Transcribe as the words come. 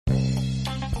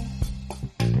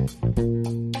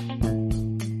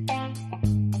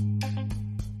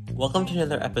Welcome to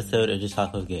another episode of Just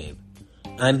Talk with Gabe.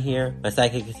 I'm here, my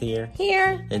sidekick is here.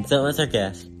 Here. And so is our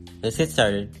guest. Let's get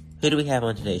started. Who do we have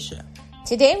on today's show?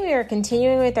 Today we are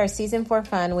continuing with our Season 4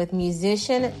 fun with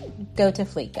musician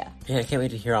Bouteflika. Yeah, I can't wait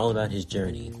to hear all about his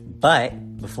journey.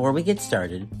 But before we get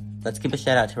started, let's give a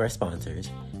shout out to our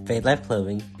sponsors, Fade Life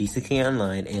Clothing, BCK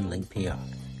Online, and Link PR.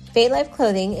 Fade Life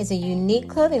Clothing is a unique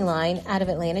clothing line out of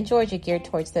Atlanta, Georgia, geared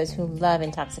towards those who love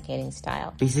intoxicating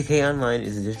style. BCK Online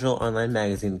is a digital online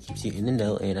magazine that keeps you in the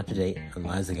know and up to date on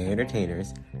lives of young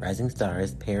entertainers, rising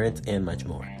stars, parents, and much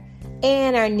more.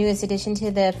 And our newest addition to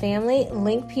the family,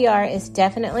 Link PR, is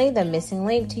definitely the missing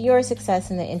link to your success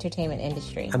in the entertainment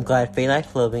industry. I'm glad Fade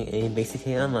Life Clothing and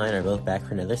BCK Online are both back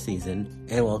for another season,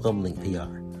 and welcome Link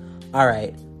PR.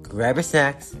 Alright, grab your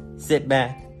snacks, sit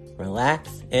back,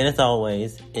 relax, and as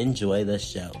always, enjoy the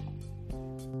show.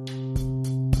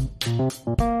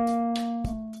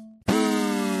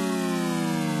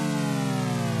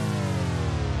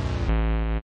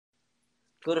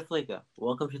 Bouteflika,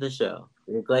 welcome to the show.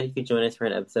 We're glad you could join us for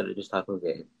an episode of Just Talk with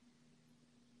Gabe.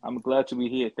 I'm glad to be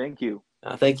here. Thank you.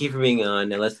 Thank you for being on.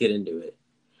 Now let's get into it.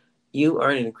 You are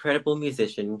an incredible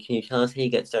musician. Can you tell us how you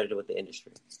got started with the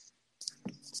industry?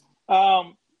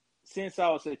 Since I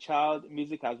was a child,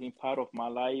 music has been part of my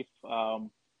life.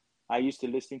 I used to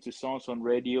listen to songs on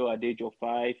radio at the age of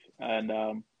 5.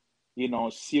 And,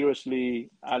 seriously,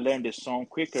 I learned the song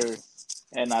quicker.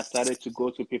 And I started to go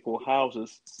to people's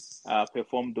houses,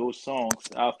 perform those songs.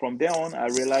 From there on, I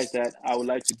realized that I would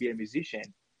like to be a musician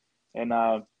and,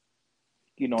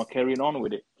 carrying on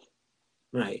with it.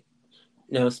 Right.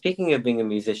 Now, speaking of being a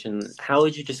musician, how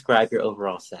would you describe your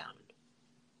overall sound?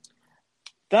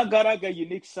 Thank God I got a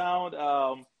unique sound.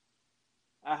 I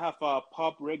have a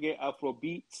pop, reggae,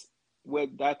 Afrobeat.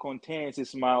 What that contains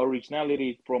is my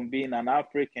originality from being an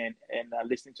African and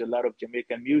listening to a lot of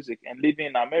Jamaican music. And living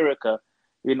in America,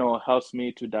 helps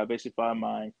me to diversify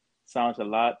my sounds a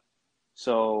lot.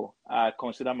 So I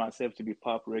consider myself to be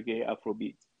pop, reggae,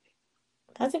 Afrobeat.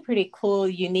 That's a pretty cool,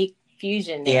 unique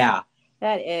fusion there. Yeah.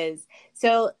 That is.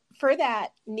 So for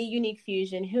that unique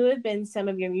fusion, who have been some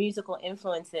of your musical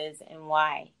influences and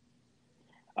why?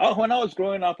 When I was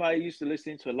growing up, I used to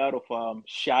listen to a lot of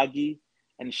Shaggy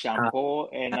and Sean Paul,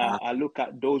 and I look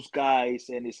at those guys,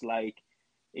 and it's like,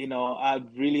 I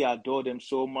really adore them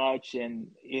so much, and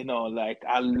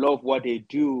I love what they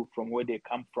do from where they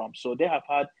come from. So they have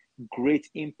had great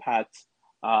impact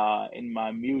in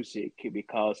my music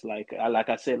because, like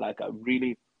I said, I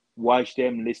really watch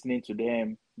them, listening to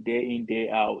them day in, day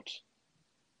out.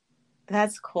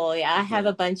 That's cool. Yeah, I have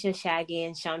a bunch of Shaggy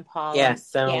and Sean Paul.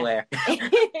 Yes, I'm aware. On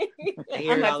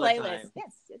my playlist.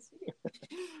 Yes, you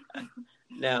do.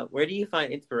 Now, where do you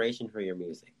find inspiration for your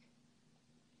music?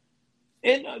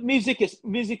 Music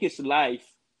is life,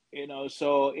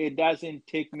 so it doesn't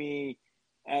take me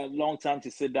a long time to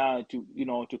sit down to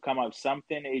come up with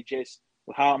something. It's just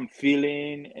how I'm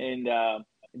feeling, and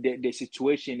the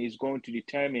situation is going to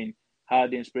determine how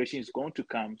the inspiration is going to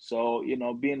come. So,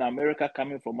 being America,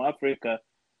 coming from Africa,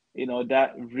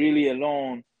 that really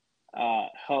alone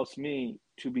helps me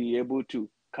to be able to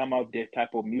come up with the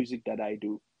type of music that I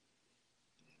do.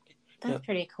 That's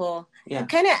pretty cool. Yeah.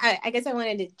 I guess I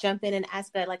wanted to jump in and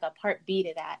ask like a part B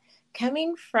to that.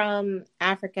 Coming from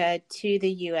Africa to the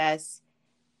U.S.,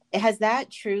 has that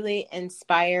truly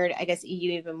inspired, I guess,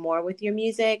 you even more with your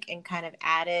music and kind of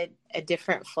added a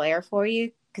different flair for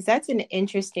you? Because that's an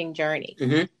interesting journey.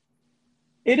 Mm-hmm.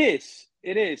 It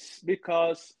is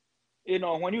because,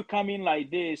 when you come in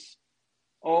like this,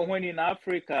 or when in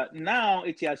Africa, now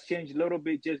it has changed a little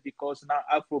bit just because now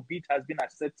Afrobeat has been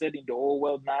accepted in the whole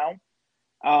world now.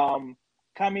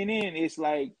 Coming in is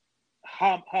like,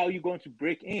 how are you going to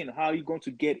break in? How are you going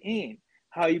to get in?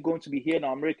 How are you going to be here on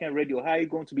American radio? How are you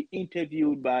going to be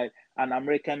interviewed by an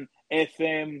American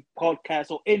FM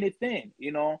podcast or anything,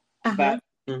 But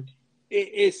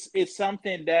it's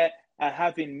something that I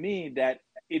have in me that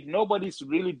if nobody's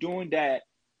really doing that,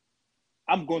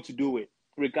 I'm going to do it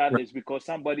regardless, because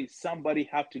somebody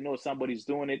have to know somebody's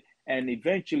doing it, and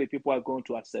eventually people are going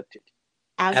to accept it.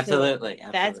 Absolutely.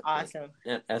 That's awesome.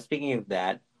 Now, speaking of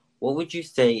that, what would you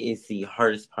say is the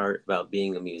hardest part about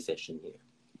being a musician here?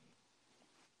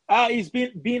 It's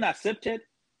being accepted.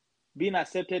 Being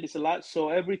accepted is a lot. So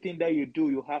everything that you do,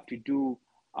 you have to do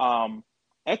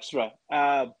extra.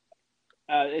 A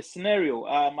scenario.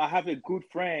 I have a good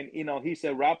friend. He's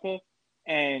a rapper,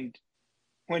 and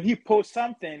when he posts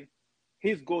something,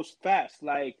 his goes fast.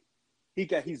 Like, he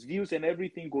got his views and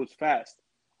everything goes fast.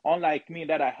 Unlike me,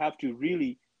 that I have to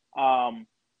really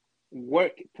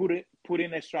work, put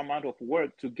in extra amount of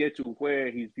work to get to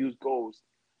where his views goes.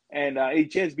 And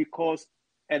it's just because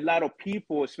a lot of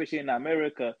people, especially in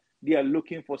America, they are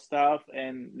looking for stuff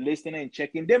and listening and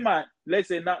checking. They might, let's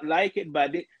say, not like it,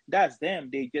 but that's them.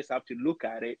 They just have to look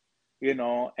at it, and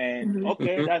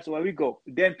okay, that's where we go.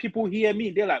 Then people hear me,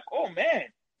 they're like, oh man,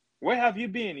 where have you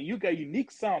been? You got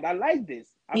unique sound. I like this.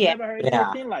 I've never heard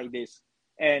anything like this.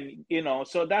 And,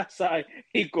 so that's how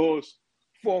it goes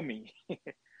for me.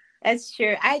 That's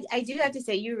true. I do have to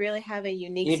say, you really have a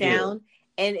unique sound.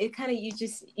 And it kind of,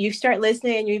 you start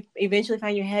listening and you eventually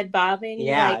find your head bobbing. And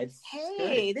you're like,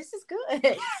 hey, this is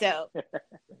good. So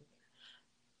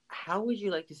how would you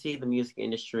like to see the music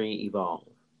industry evolve?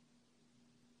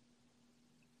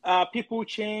 People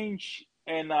change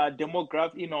and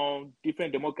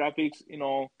different demographics,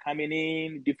 coming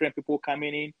in, different people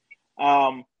coming in.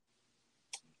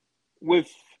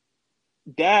 With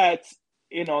that,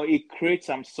 it creates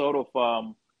some sort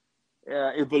of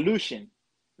evolution.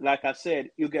 Like I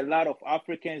said, you get a lot of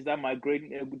Africans that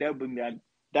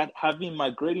have been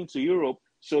migrating to Europe.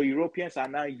 So Europeans are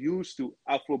now used to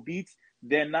Afrobeats.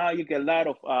 Then now you get a lot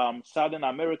of Southern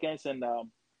Americans and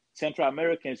Central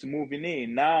Americans moving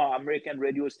in. Now American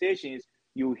radio stations,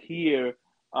 you hear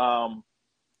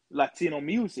Latino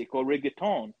music or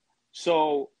reggaeton.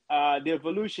 So the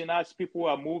evolution, as people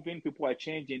are moving, people are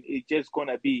changing, it's just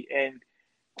gonna be. And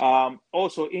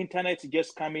also internet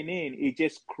just coming in, it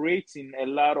just creating a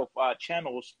lot of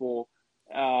channels for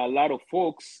a lot of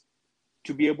folks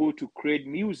to be able to create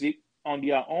music on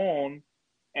their own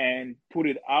and put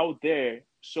it out there.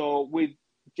 So with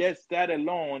just that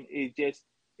alone, it's just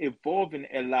evolving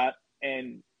a lot,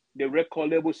 and the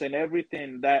record labels and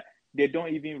everything, that they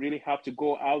don't even really have to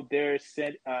go out there,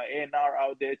 send A&R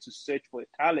out there to search for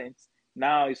talents.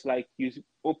 Now it's like you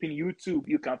open YouTube,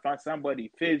 you can find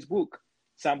somebody, Facebook,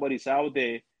 somebody's out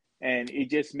there, and it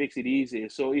just makes it easier.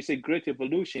 So it's a great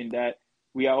evolution that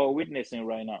we are all witnessing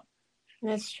right now.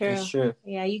 That's true. That's true.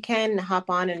 Yeah, you can hop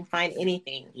on and find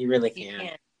anything. You really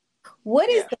can. What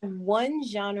is the one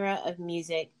genre of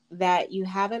music that you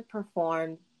haven't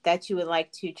performed that you would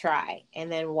like to try,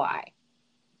 and then why?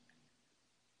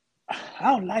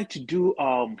 I would like to do,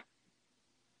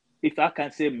 if I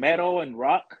can say, metal and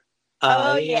rock.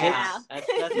 Oh yeah, that's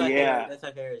my favorite. That's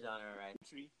my favorite genre, right?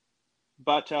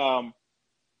 But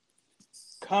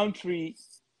country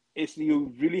is,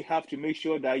 you really have to make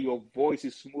sure that your voice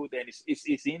is smooth and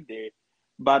it's in there.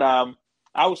 But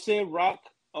I would say rock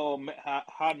or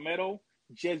hard metal,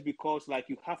 just because like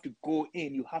you have to go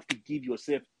in, you have to give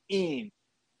yourself in.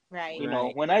 Right. You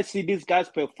know, when I see these guys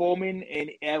performing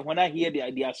and when I hear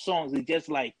their songs, it's just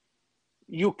like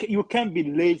you can't be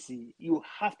lazy. You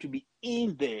have to be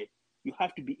in there. You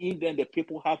have to be in there, and the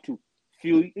people have to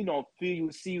feel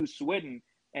you, see you sweating.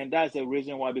 And that's the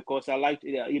reason why, because I like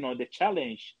the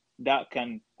challenge that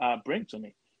can bring to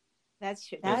me. That's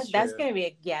true. That's gonna be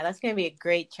a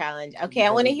great challenge. Okay,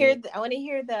 I want to hear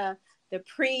the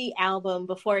pre-album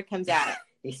before it comes out.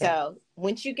 So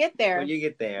once you get there,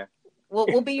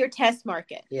 we'll be your test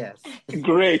market. Yes.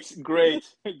 Great.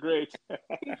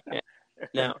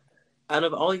 Now, out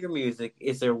of all your music,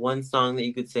 is there one song that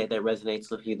you could say that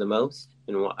resonates with you the most,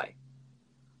 and why?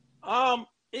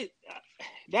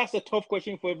 That's a tough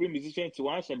question for every musician to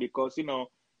answer, because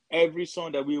every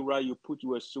song that we write, you put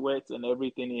your sweat and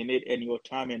everything in it, and your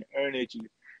time and energy.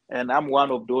 And I'm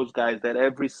one of those guys that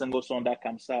every single song that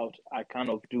comes out, I kind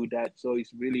of do that. So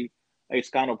it's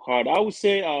kind of hard. I would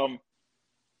say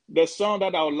the song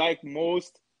that I would like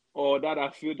most, or that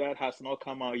I feel that has not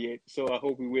come out yet. So I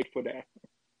hope we wait for that.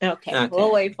 Okay.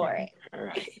 We'll wait for it. All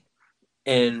right.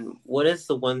 And what is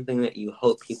the one thing that you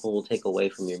hope people will take away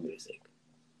from your music?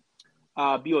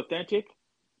 Be authentic.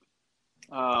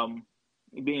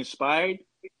 Be inspired.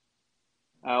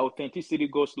 Authenticity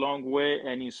goes a long way,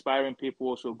 and inspiring people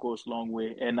also goes a long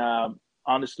way. And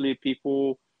honestly,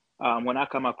 people, when I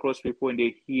come across people and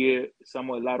they hear a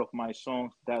lot of my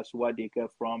songs, that's what they get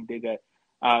from.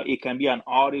 It can be an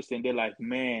artist and they're like,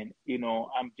 man,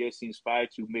 I'm just inspired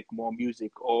to make more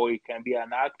music. Or it can be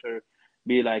an actor,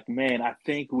 be like, man, I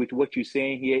think with what you're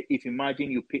saying here, if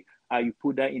imagine you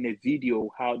put that in a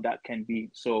video, how that can be.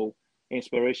 So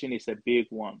inspiration is a big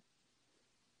one.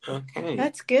 Okay.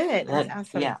 That's good. That's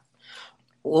awesome. Yeah.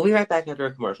 We'll be right back after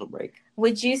a commercial break.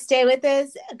 Would you stay with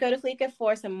us, Go to Fleeka,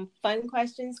 for some fun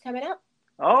questions coming up?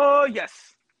 Oh,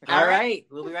 yes. All right.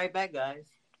 We'll be right back, guys.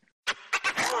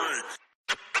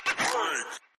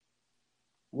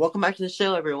 Welcome back to the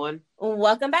show, everyone.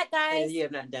 Welcome back, guys. If you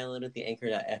have not downloaded the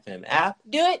Anchor.fm app,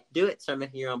 do it. Start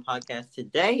making your own podcast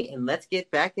today, and let's get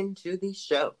back into the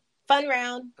show. Fun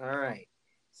round. All right.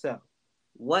 So,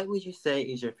 what would you say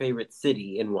is your favorite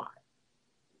city and why?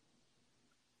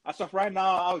 as of right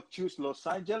now, I'll choose Los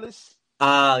Angeles.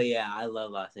 Oh yeah, I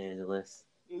love Los Angeles.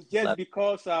 It's just Love.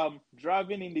 because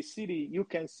driving in the city, you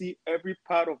can see every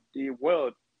part of the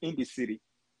world in the city. You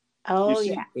Oh see,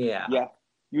 yeah. Yeah. yeah,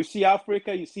 you see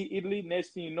Africa, you see Italy.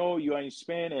 Next thing you know, you are in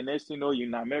Spain, and next thing you know, you're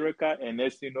in America, and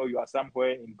next thing you know, you are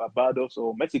somewhere in Barbados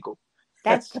or Mexico.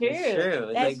 That's It's true. true.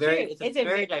 It's That's like very. true. It's a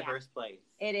very diverse place.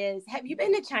 It is. Have you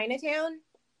been to Chinatown?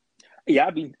 Yeah,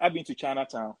 I've been to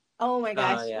Chinatown. Oh my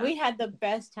gosh, yeah. we had the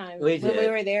best time We when we did.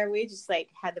 were there. We just like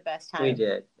had the best time. We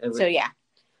did. So yeah,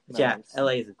 Yeah, Nice.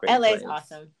 LA is a great LA is place.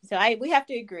 awesome. So we have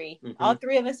to agree. Mhm. All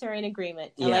three of us are in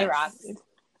agreement. LA Yes. rocks.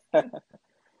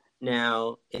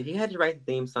 Now, if you had to write the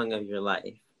theme song of your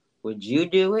life, would you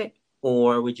do it,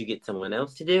 or would you get someone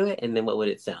else to do it? And then what would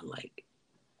it sound like?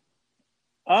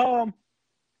 I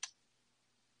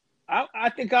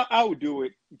think I would do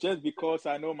it just because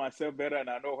I know myself better and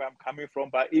I know where I'm coming from.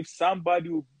 But if somebody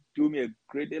would do me a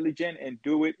great diligence and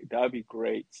do it, that would be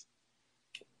great.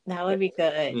 That would be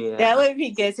good. Yeah. That would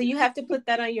be good. So you have to put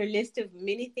that on your list of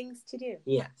many things to do.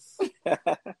 Yes.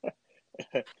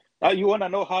 You want to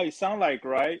know how it sound like,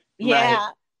 right? Yeah.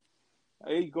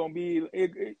 It's gonna be.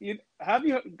 Have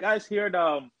you guys heard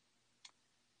how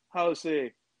to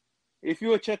say? If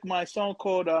you check my song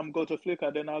called Go to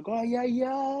Flickr, then I'll go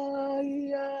yeah.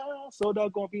 So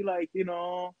that's gonna be like,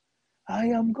 I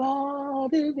am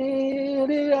God.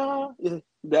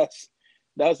 That's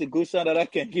a good sound that I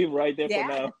can give right there for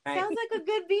now. Right. Sounds like a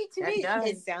good beat to That me. does.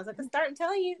 It sounds like a start. I'm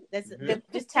telling you. That's Mhm.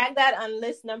 just tag that on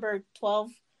list number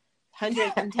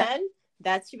 1210.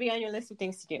 That should be on your list of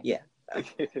things to do. Yeah.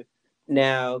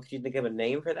 Now, could you think of a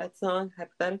name for that song,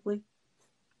 hypothetically?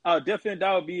 Definitely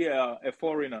that would be a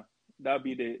foreigner. That would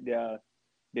be the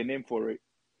name for it.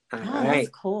 All Oh, right. that's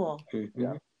cool. Mhm.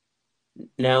 Yeah.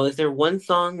 Now, is there one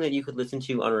song that you could listen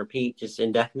to on repeat just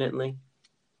indefinitely?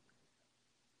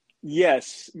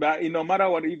 Yes, but no matter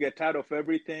what, you get tired of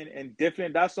everything, and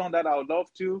definitely that song that I would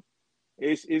love to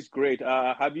is great.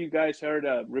 Have you guys heard?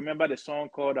 Remember the song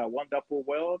called "A Wonderful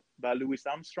World" by Louis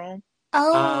Armstrong?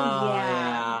 Oh,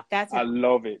 yeah. That's I a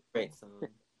love it. Great song.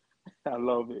 I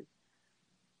love it.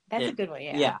 that's a good one.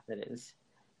 Yeah. Yeah, it is.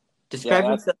 Describe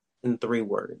Yeah, yourself in 3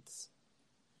 words.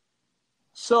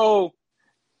 So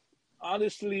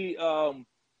honestly, I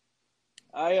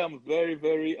am very,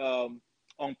 very on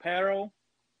peril.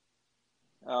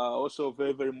 Also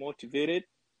very, very motivated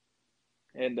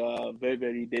and very,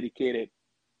 very dedicated.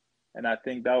 And I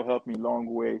think that will help me a long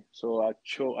way. So I've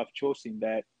chosen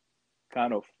that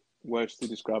kind of words to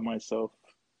describe myself.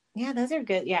 Yeah, those are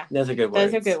good. Yeah. Those are good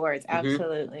words. Those are good words. Mhm.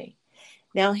 Absolutely.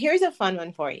 Now, here's a fun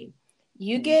one for you.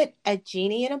 You get a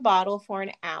genie in a bottle for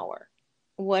an hour.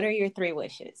 What are your 3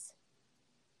 wishes?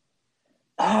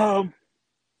 Health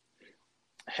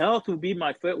would be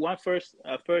my first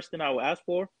thing I will ask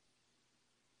for.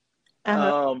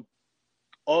 Uh-huh.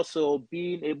 Also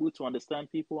being able to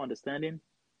understand people, understanding,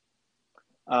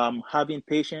 having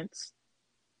patience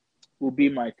will be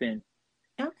my thing.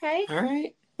 Okay. All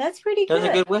right. That's pretty good. Those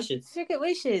are good wishes. Those are good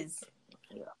wishes.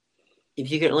 If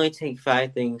you could only take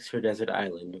 5 things for Desert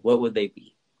Island, what would they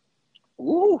be?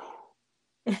 Ooh,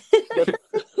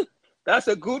 that's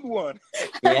a good one.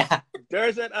 Yeah.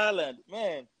 Desert Island,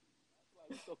 man.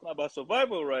 We're talking about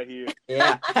survival right here.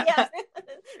 Yeah. Yes.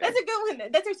 That's a good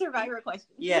one. That's a survivor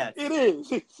question. Yes. It is.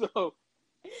 So,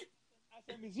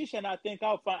 as a musician, I think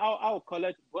I'll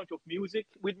collect a bunch of music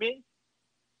with me.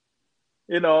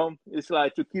 It's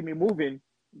like to keep me moving.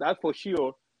 That's for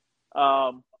sure.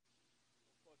 Of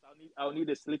course, I'll need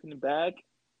a sleeping bag.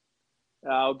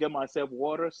 I'll get myself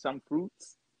water, some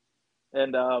fruits,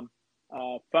 and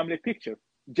family picture,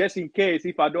 just in case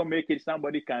if I don't make it,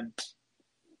 somebody can,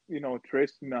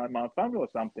 trace my family or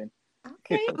something.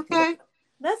 Okay. Okay.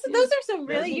 Those are some Those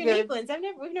really are unique good. ones.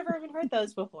 We've never even heard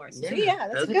those before. So Yeah,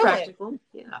 that's a those good are one. practical.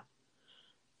 Yeah.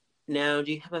 Now,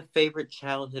 do you have a favorite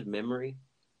childhood memory?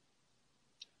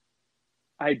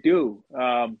 I do.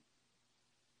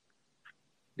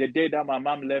 The day that my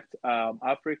mom left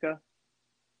Africa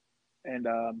and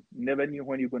never knew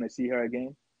when you're going to see her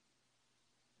again,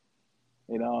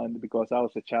 and because I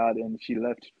was a child and she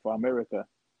left for America,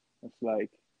 it's like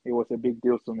it was a big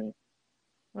deal to me.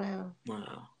 Wow.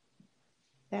 Wow.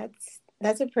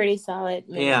 That's a pretty solid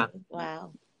memory. Yeah.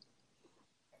 Wow.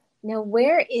 Now,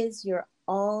 where is your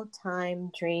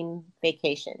all-time dream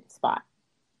vacation spot?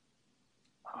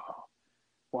 Oh,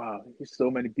 wow, there's so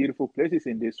many beautiful places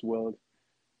in this world.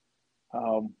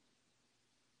 Um,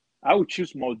 I would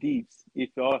choose Maldives if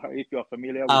you're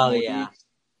familiar with Oh, Maldives. yeah.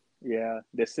 Yeah,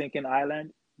 the sinking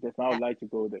island. Definitely, I would like to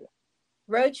go there.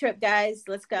 Road trip, guys.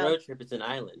 Let's go. Road trip is an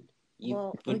island.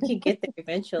 Well, we can get there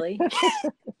eventually.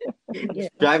 Yeah.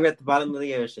 Drive at the bottom of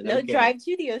the ocean. No, Okay. drive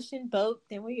to the ocean, boat,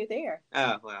 then when you're there.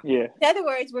 Oh, wow. Yeah. In other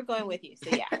words, we're going with you. So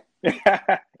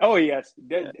yeah. Oh yes,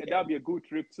 that'd be a good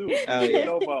trip too. Oh,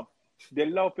 yeah. They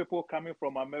love people coming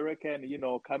from America and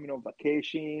coming on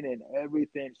vacation and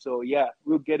everything. So yeah,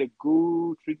 we'll get a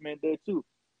good treatment there too.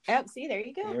 Oh, see, there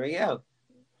you go. There we go.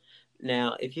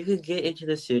 Now, if you could get into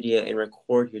the studio and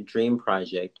record your dream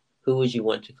project, who would you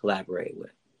want to collaborate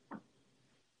with?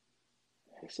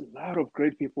 There's a lot of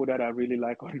great people that I really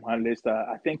like on my list.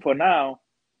 I think for now,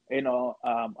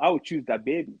 I would choose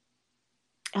DaBaby.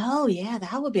 Oh yeah,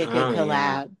 that would be a good Oh,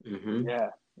 collab. yeah. Mm-hmm. Yeah,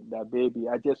 DaBaby.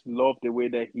 I just love the way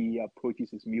that he approaches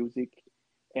his music,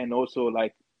 and also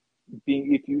like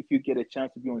being if you get a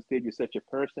chance to be on stage with such a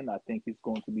person, I think it's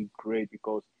going to be great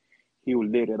because he will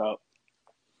lit it up.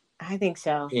 I think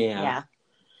so. Yeah. Yeah.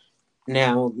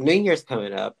 Now, New Year's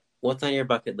coming up. What's on your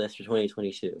bucket list for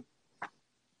 2022?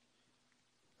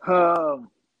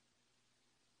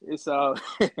 It's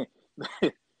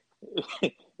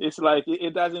it's like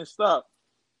it doesn't stop.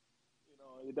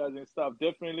 It doesn't stop.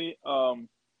 Definitely. I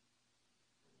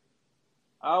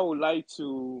would like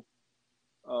to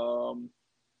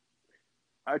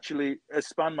actually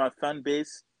expand my fan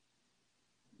base.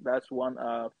 That's one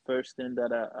first thing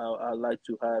that I like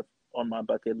to have on my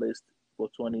bucket list for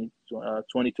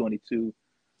 2022.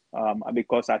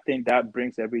 Because I think that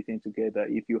brings everything together.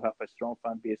 If you have a strong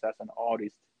fan base as an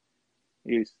artist,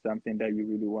 it's something that you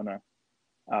really want to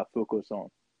focus on.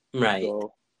 Right.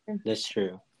 So, that's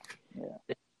true. Yeah.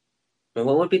 And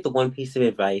what would be the one piece of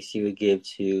advice you would give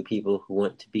to people who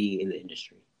want to be in the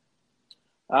industry?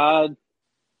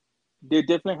 They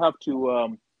definitely have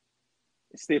to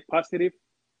stay positive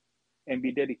and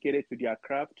be dedicated to their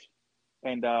craft.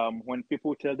 And when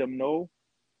people tell them no,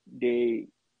 when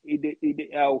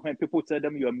people tell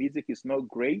them your music is not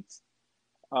great,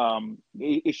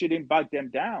 it shouldn't back them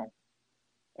down.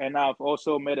 And I've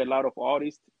also met a lot of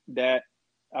artists that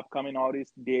upcoming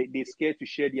artists, they're scared to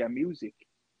share their music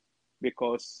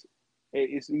because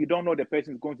you don't know the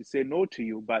person is going to say no to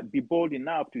you, but be bold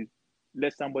enough to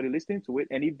let somebody listen to it.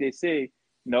 And if they say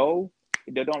no,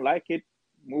 if they don't like it,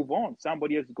 move on.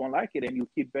 Somebody else is going to like it and you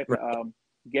keep better,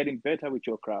 getting better with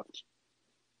your craft.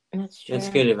 That's true. That's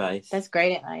good advice. That's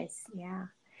great advice. Yeah.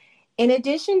 In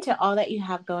addition to all that you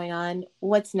have going on,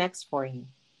 what's next for you?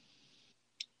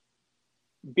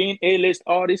 Being A-list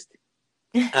artist.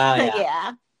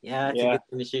 Yeah. Yeah, that's a good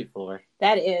thing to shoot for.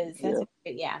 That is. That's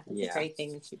a great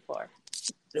thing to shoot for.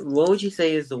 What would you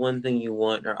say is the one thing you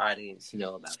want our audience to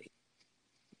know about you?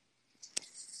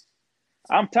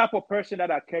 I'm type of person that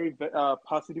I carry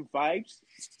positive vibes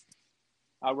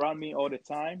around me all the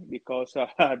time because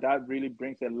that really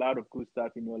brings a lot of good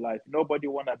stuff in your life. Nobody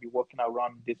want to be walking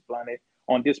around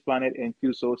on this planet and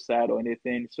feel so sad or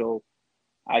anything. So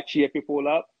I cheer people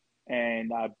up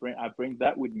and I bring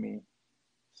that with me.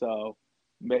 So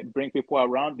bring people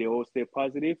around, they all stay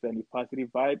positive, and the positive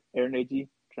vibe, energy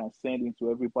transcend into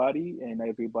everybody, and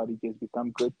everybody just become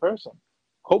a good person.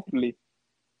 Hopefully.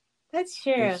 That's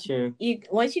true. That's true.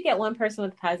 Once you get one person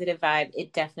with a positive vibe,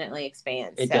 it definitely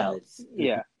expands. It does.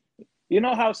 Yeah. You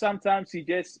know how sometimes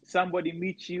somebody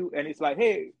meets you and it's like,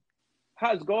 hey,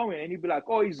 how's it going? And you'll be like,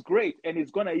 oh, it's great. And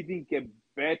it's going to even get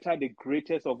better, the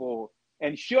greatest of all.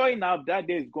 And sure enough, that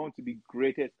day is going to be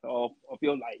greatest of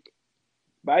your life.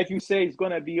 But if you say it's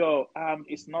going to be,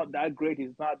 it's not that great,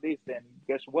 it's not this, then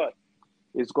guess what?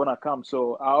 It's going to come.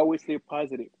 So I always stay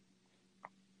positive.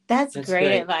 That's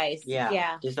great advice.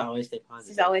 Yeah. Just always stay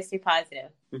positive. Just always stay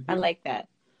positive. Mm-hmm. I like that.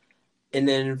 And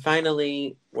then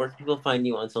finally, where can people find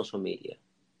you on social media?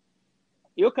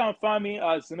 You can find me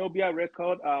at Zenobia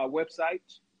Record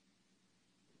website.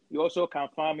 You also can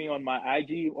find me on my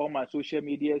IG, all my social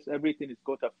medias. Everything is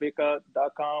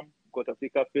GoToAfrica.com,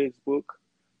 GoToAfrica Facebook.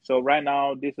 So right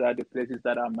now, these are the places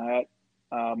that I'm at.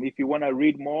 If you want to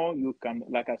read more, you can,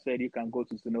 like I said, you can go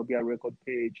to Zenobia Record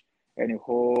page and a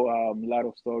whole lot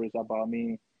of stories about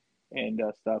me and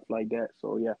stuff like that.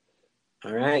 So, yeah.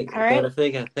 All right.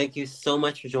 GoToAfrica, thank you so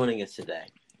much for joining us today.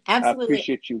 Absolutely. I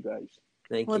appreciate you guys.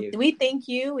 Thank you. We thank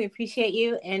you. We appreciate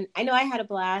you. And I know I had a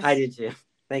blast. I did too.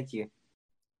 Thank you.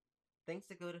 Thanks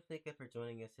to GoToAfrica for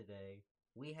joining us today.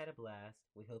 We had a blast.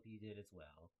 We hope you did as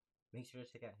well. Make sure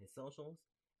to check out his socials.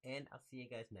 And I'll see you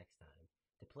guys next time.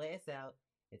 To play us out,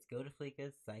 it's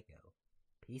GoToAfrica's Psycho.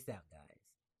 Peace out, guys.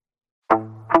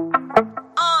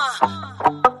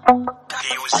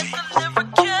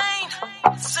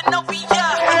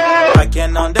 I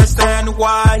can understand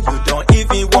why you don't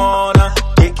even wanna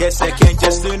take a second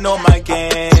just to know my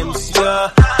games, yeah.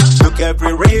 Look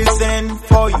every reason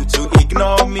for you to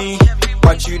ignore me,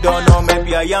 but you don't know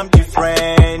maybe I am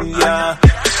different, yeah.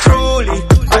 Truly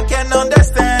I can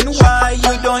understand why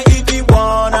you don't even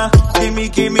wanna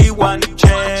give me one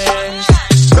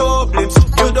chance. No blips,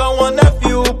 you don't wanna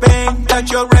feel pain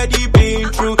that you already been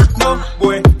through. No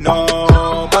boy, no,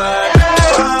 but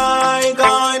I ain't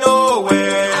going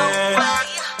nowhere.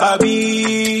 I'll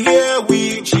be here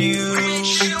with you.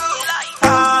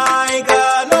 I ain't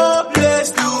got no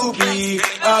place to be.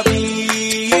 I'll be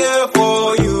here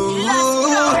for you.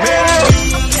 Maybe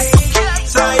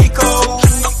psycho,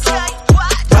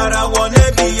 but I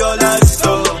wanna be your last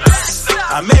soul.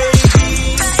 I maybe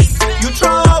you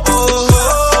trouble,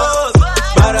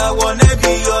 but I wanna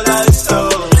be your last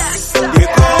soul. They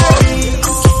call me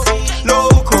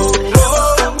loco,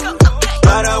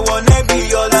 but I wanna be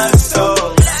your last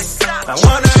soul. I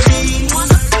wanna be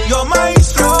your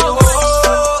maestro,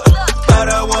 but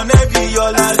I wanna be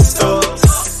your last soul.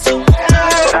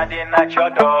 Standing at your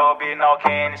door, been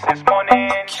knocking since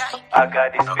morning. I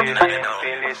got this feeling,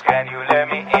 Phyllis, can you let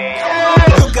me in?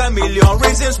 You got million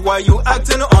reasons why you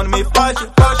acting on me, fudge.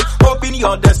 Hoping you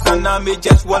understand, I me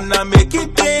just wanna make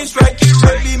it things right.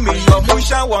 Baby, me your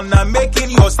motion, wanna make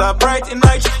it your star bright and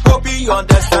night. Hoping you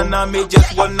understand, I me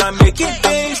just wanna make it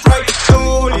things right.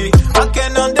 Truly, I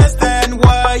can understand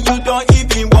why you don't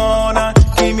even wanna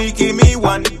give me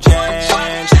one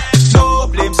chance. No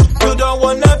blames, you don't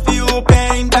wanna feel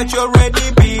pain that you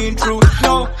already been through.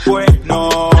 No way, no,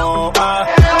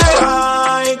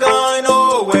 I ain't going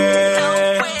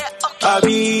nowhere. I'll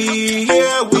be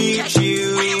here with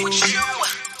you.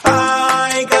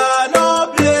 I ain't got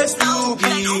no place to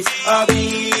be. I'll be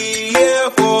here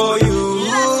for you.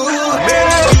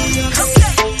 Maybe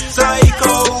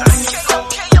psycho,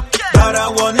 but I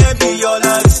wanna be your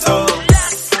last soul.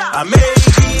 I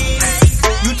maybe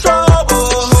you trouble,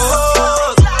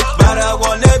 but I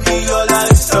wanna be your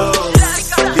last soul.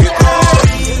 They call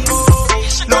me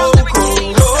loco,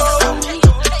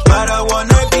 but I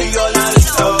wanna be your last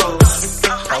soul.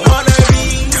 I wanna be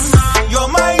your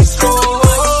maestro,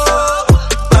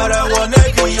 but I wanna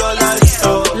be your last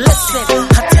soul. Listen,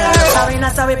 sorry,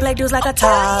 not sorry, play dudes like a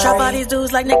tie. Trap all these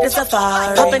dudes like Nick the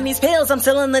Safari. Popping these pills, I'm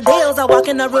selling the deals. I walk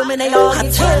in the room and they all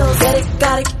get chills. Get it,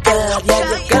 got it, good. Yeah,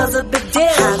 your girl's a big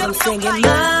deal. I'm singing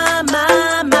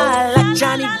my, like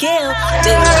Johnny Gill.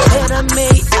 The epitome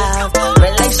of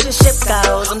relationship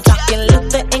goals. I'm talking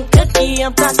Luther and Cookie,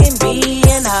 I'm talking B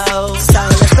and O. So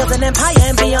let's build an empire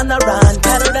and be on the run.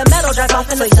 Pedal to metal, drive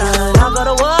off in the sun. I'll go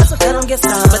to war so they don't get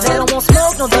stung. But they don't want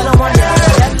smoke, no, they don't want none.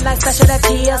 That's like special at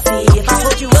TLC. If I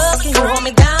hold you up, can you hold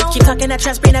me down? Keep talking that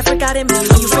trash, bring that freak out in me.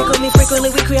 You frequent me frequently,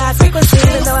 we create high frequency.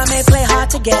 Even though I may play hard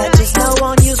to get, just know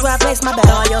won't use where I place my bet.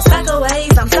 All your psycho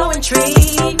ways, I'm so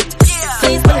intrigued.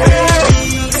 Please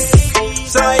believe.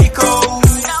 Psycho,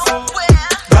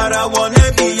 but I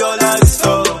wanna be your last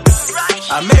soul.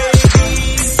 I maybe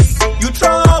you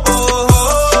trouble,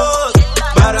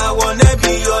 but I wanna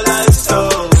be your last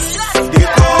soul. They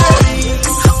call me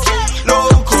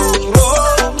loco,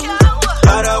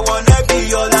 but I wanna be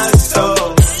your last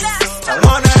soul. I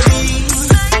wanna be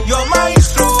your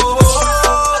maestro,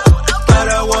 but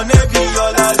I wanna be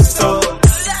your last soul.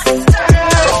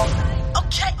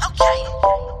 Okay,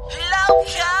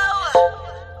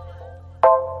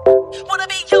 wanna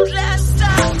be your last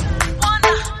stop.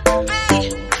 Wanna be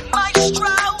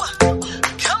maestro.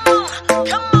 Come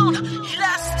on,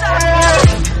 last stop.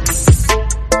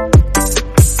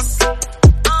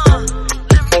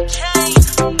 Larry Kane,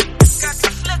 got the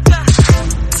flicker,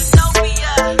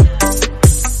 Zenobia.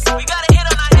 We got a hit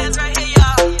on our hands right here,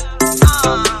 y'all.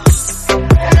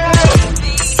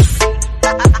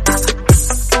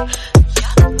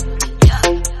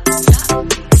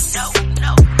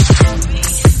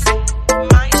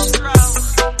 Maestro,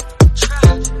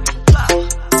 trap,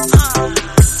 flow,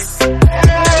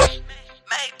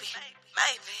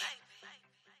 maybe.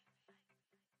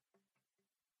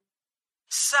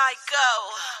 Psycho.